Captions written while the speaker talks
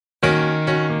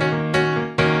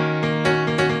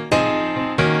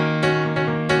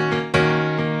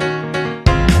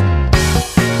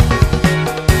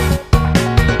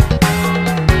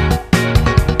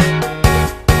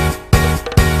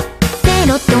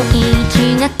位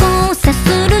置が交差す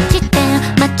る地点、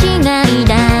間違い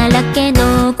だらけ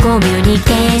のコミュニ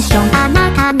ケーション。あ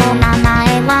なたの名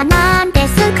前は何で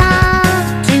すか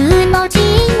？10文字以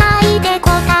内で答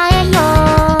えよ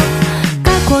う。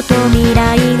過去と未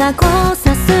来が交